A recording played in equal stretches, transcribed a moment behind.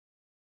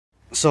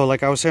So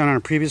like I was saying on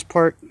a previous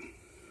part,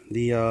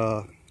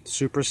 the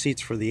Supra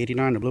seats for the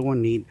 89, the blue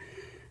one,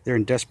 they're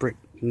in desperate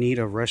need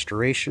of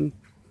restoration,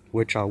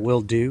 which I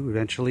will do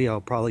eventually.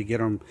 I'll probably get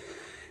them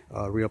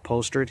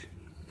reupholstered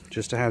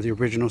just to have the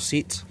original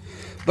seats,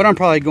 but I'm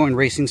probably going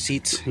racing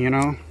seats, you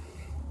know.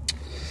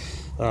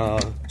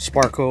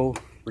 Sparco,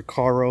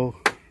 Recaro,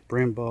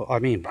 Brembo, I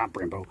mean not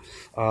Brembo,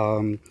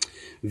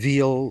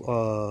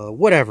 Veal,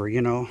 whatever,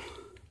 you know.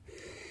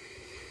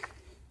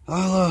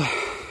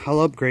 I'll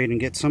upgrade and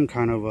get some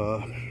kind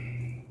of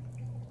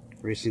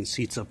racing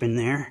seats up in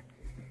there.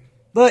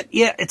 But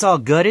yeah, it's all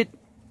gutted,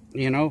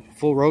 you know,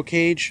 full roll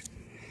cage.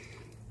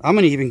 I'm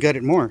gonna even gut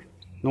it more.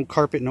 No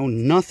carpet, no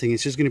nothing.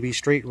 It's just gonna be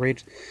straight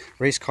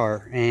race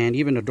car, and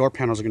even the door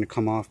panels are gonna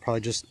come off.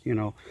 Probably just, you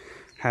know,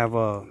 have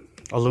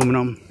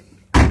aluminum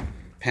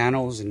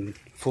panels and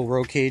full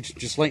roll cage.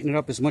 Just lighten it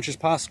up as much as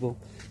possible,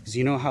 because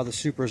you know how the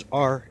Supras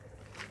are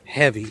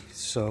heavy.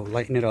 So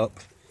lighten it up,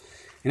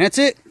 and that's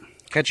it.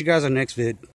 Catch you guys on the next vid.